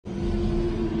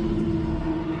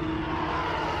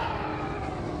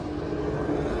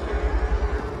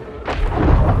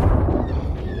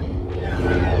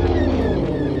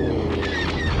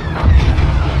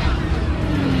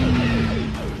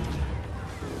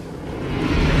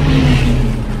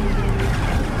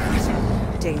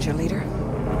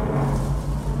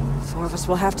Guess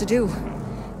we'll have to do.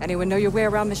 Anyone know your way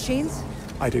around machines?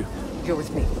 I do. You're with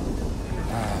me.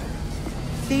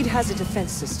 Theed has a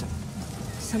defense system.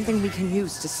 Something we can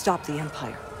use to stop the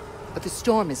Empire. But the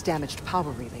storm has damaged power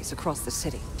relays across the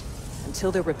city.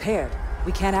 Until they're repaired,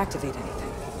 we can't activate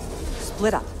anything.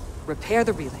 Split up. Repair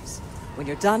the relays. When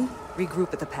you're done,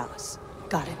 regroup at the palace.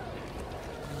 Got it?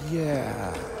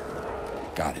 Yeah.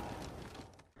 Got it.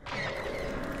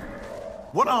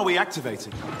 What are we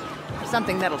activating?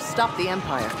 Something that'll stop the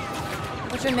Empire.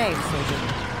 What's your name, soldier?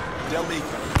 Del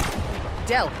Meeko.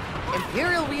 Del,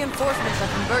 Imperial reinforcements are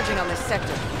converging on this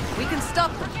sector. We can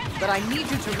stop them, but I need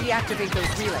you to reactivate those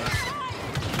relays.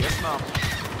 Yes, ma'am.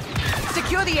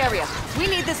 Secure the area. We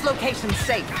need this location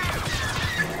safe.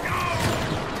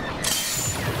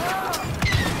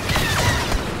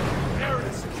 Area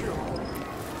is secure.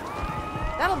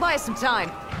 That'll buy us some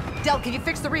time. Del, can you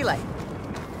fix the relay?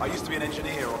 I used to be an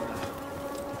engineer on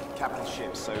capital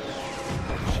ships, so it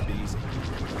should be easy.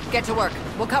 Get to work.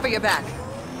 We'll cover your back.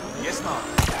 Yes, ma'am.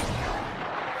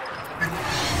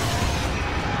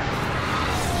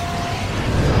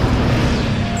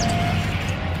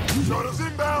 Shutter's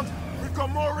inbound. We've got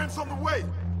more imps on the way.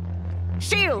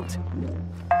 Shield!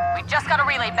 We just got a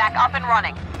relay back up and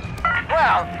running.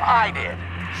 Well, I did.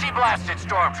 She blasted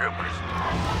stormtroopers.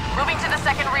 Moving to the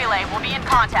second relay. We'll be in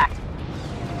contact.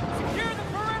 Secure the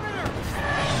perimeter!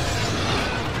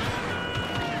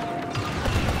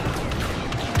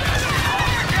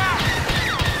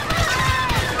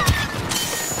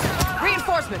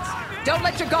 Reinforcements! Don't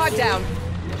let your guard down.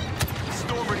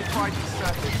 Storm already tried to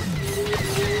surface.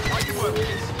 I can work with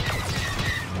this.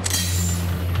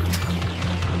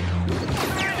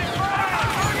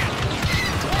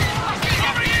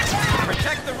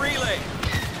 Protect the relay!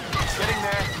 Getting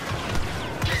there.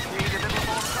 Just need a little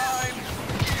more time.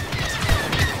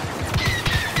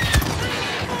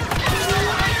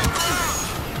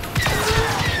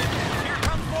 Here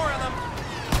comes more of them!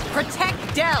 Protect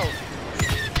Del!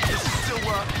 This should still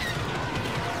work.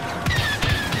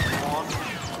 Come on.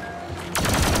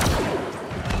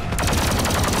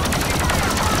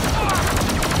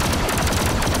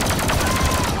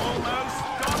 Almost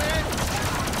got it.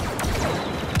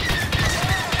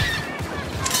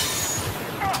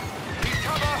 Need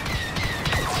cover.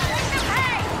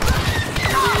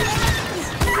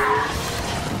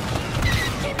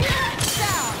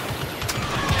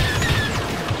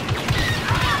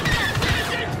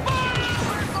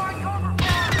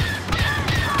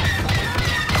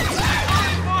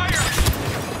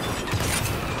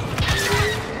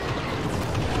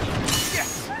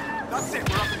 Yes! That's it,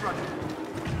 we're up and running.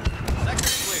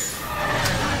 Sector's clear.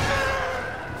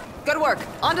 Good work.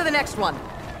 On to the next one.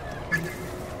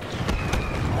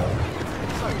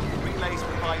 So, relays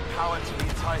provide power to the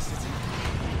entire city.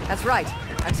 That's right.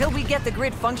 Until we get the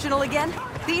grid functional again,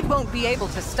 Theed won't be able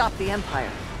to stop the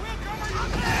Empire.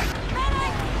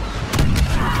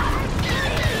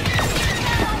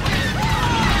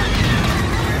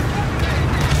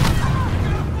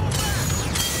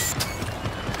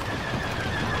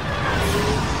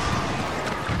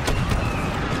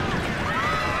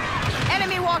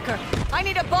 Enemy walker! I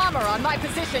need a bomber on my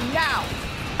position now!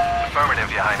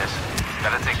 Affirmative, Your Highness.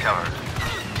 Gotta take cover.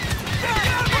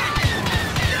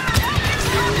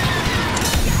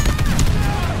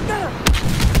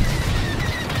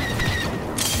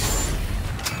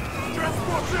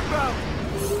 Transport's inbound.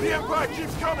 The Empire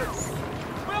keeps coming.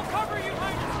 We'll cover you,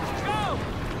 Highness! Go!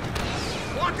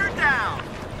 Walker down!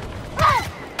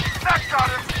 That got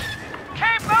him!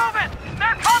 Keep moving!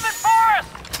 They're coming for us!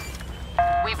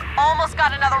 We've almost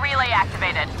got another relay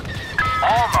activated.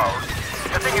 Almost.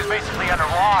 The thing is basically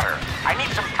underwater. I need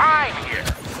some time here.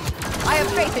 I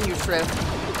have faith in you, Shrew.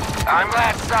 I'm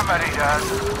glad somebody does.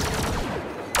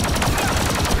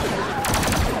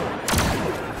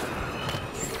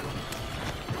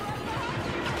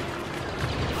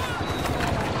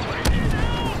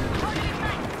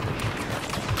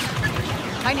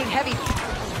 I need heavy...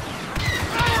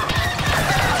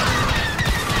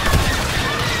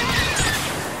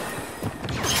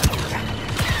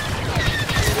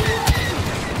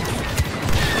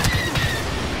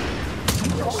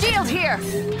 Shield here!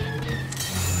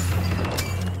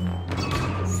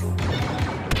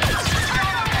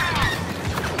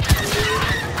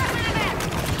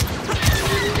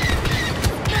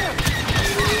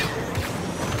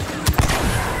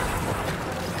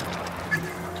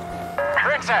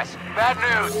 Princess, bad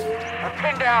news. I'm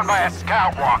pinned down by a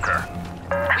scout walker.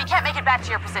 We can't make it back to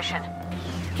your position.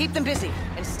 Keep them busy,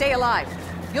 and stay alive.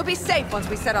 You'll be safe once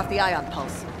we set off the ion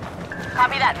pulse.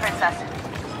 Copy that, Princess.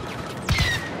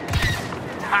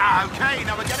 Ah, okay,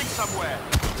 now we're getting somewhere.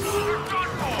 You're done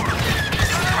for!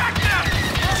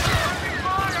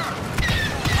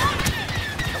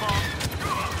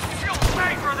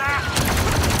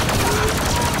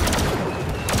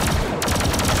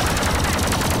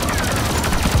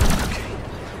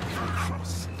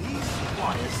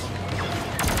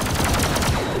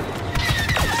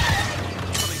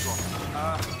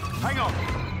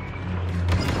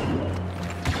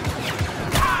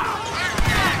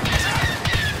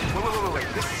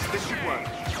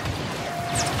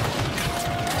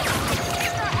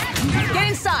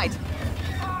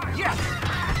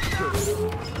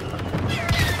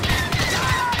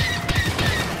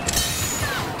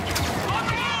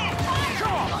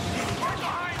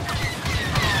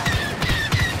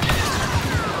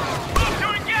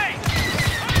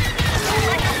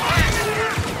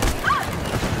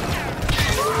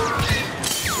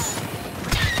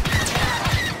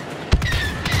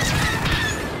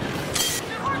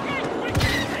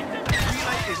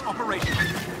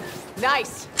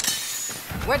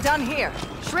 We're done here.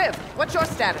 Shriv, what's your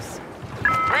status?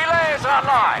 Relay is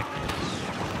online.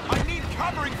 I need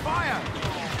covering fire!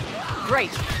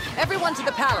 Great. Everyone to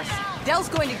the palace. Dell's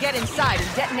going to get inside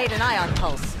and detonate an ion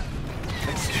pulse.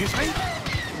 Excuse me?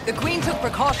 The Queen took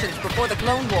precautions before the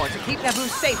Clone War to keep Naboo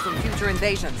safe from future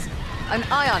invasions. An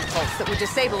ion pulse that would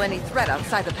disable any threat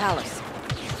outside the palace.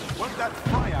 Won't that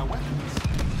fry our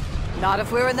weapons? Not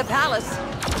if we're in the palace.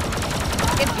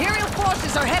 Imperial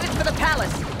forces are headed for the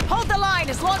palace. Hold the line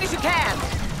as long as you can.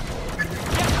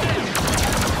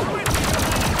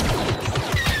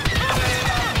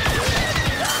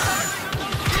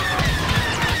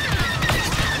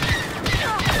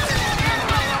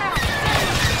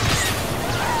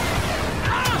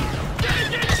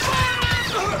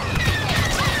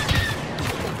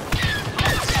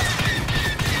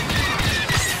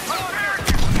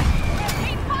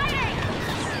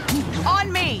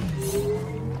 On me!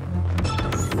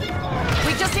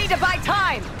 We just need to buy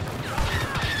time!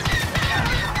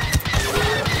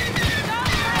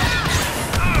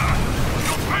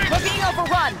 We're being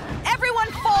overrun!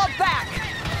 Everyone fall back!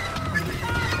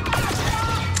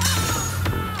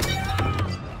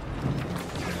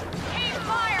 Keep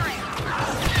firing!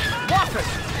 Walkers,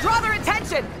 draw their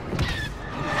attention!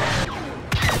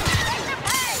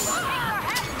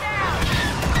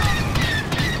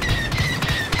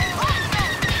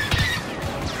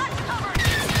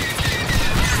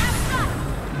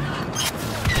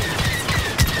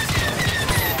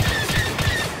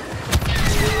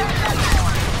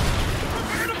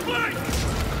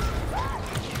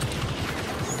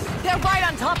 They're right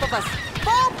on top of us!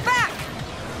 Fall back!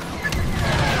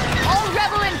 All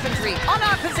rebel infantry, on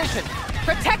our position!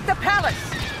 Protect the palace!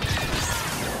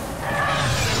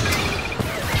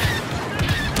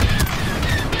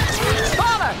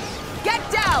 Bomber!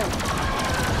 Get down!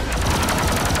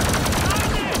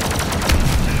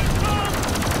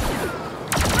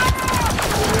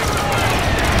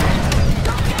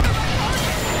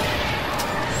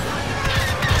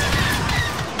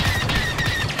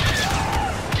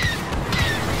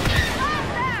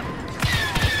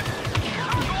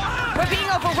 We're being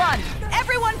overrun!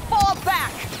 Everyone fall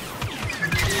back!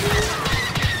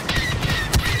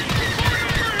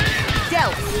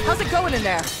 Del, how's it going in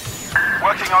there?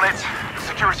 Working on it.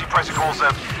 Security protocols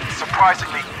are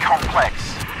surprisingly complex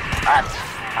and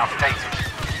outdated.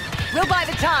 We'll buy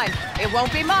the time. It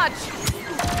won't be much.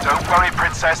 Don't worry,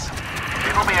 Princess.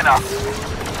 It'll be enough.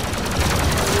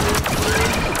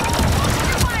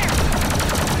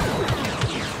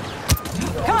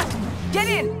 Come on, get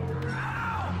in!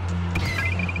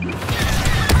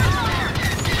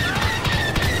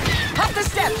 Up the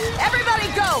steps! Everybody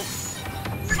go!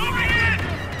 Moving in!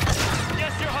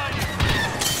 Yes, Your Highness.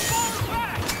 Fall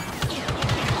back!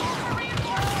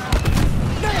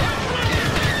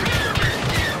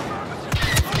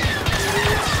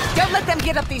 Don't let them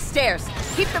get up these stairs.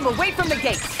 Keep them away from the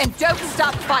gates, and don't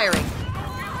stop firing.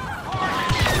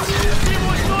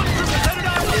 Seymour Stormtroopers headed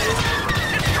our way!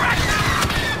 It's cracked now!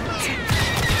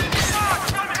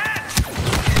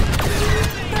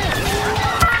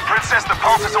 Princess, the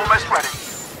pulse is almost ready.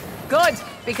 Good,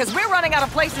 because we're running out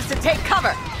of places to take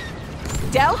cover.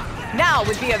 Del, now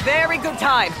would be a very good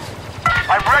time.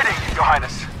 I'm ready, Your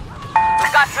Highness.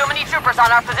 We've got too many troopers on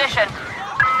our position.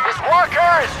 This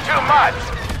walker is too much!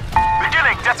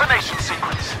 Beginning detonation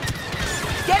sequence.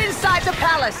 Get inside the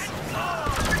palace.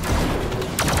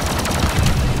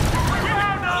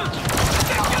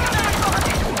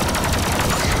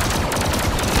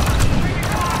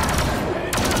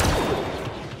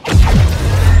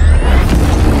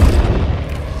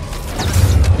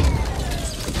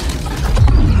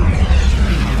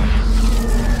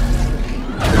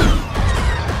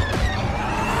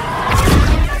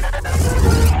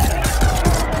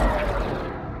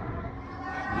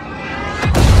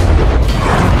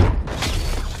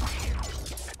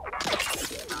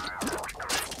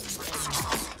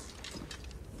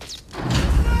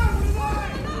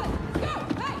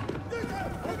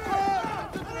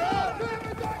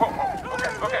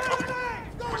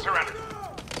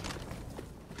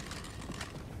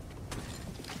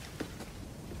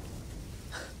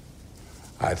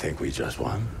 I think we just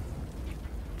won.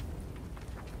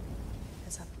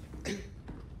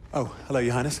 Oh, hello,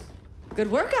 Your Highness.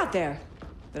 Good work out there.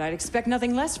 But I'd expect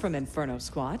nothing less from Inferno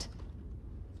Squad.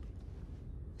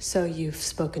 So you've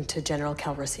spoken to General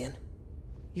Calrissian?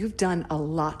 You've done a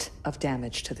lot of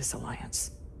damage to this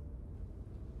alliance.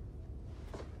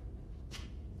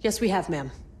 Yes, we have, ma'am.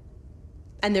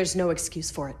 And there's no excuse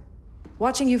for it.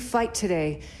 Watching you fight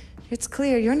today, it's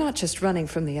clear you're not just running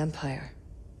from the Empire.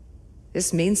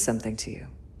 This means something to you.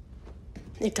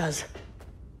 It does.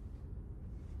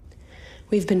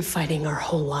 We've been fighting our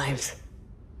whole lives.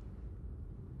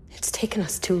 It's taken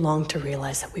us too long to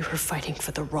realize that we were fighting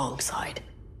for the wrong side.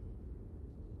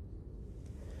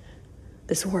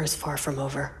 This war is far from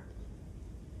over.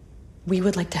 We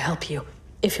would like to help you,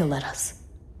 if you'll let us.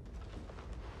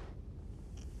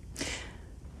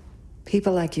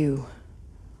 People like you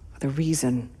are the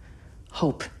reason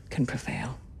hope can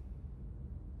prevail.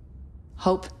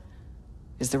 Hope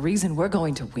is the reason we're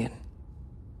going to win.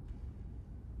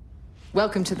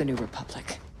 Welcome to the New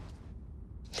Republic.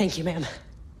 Thank you, ma'am.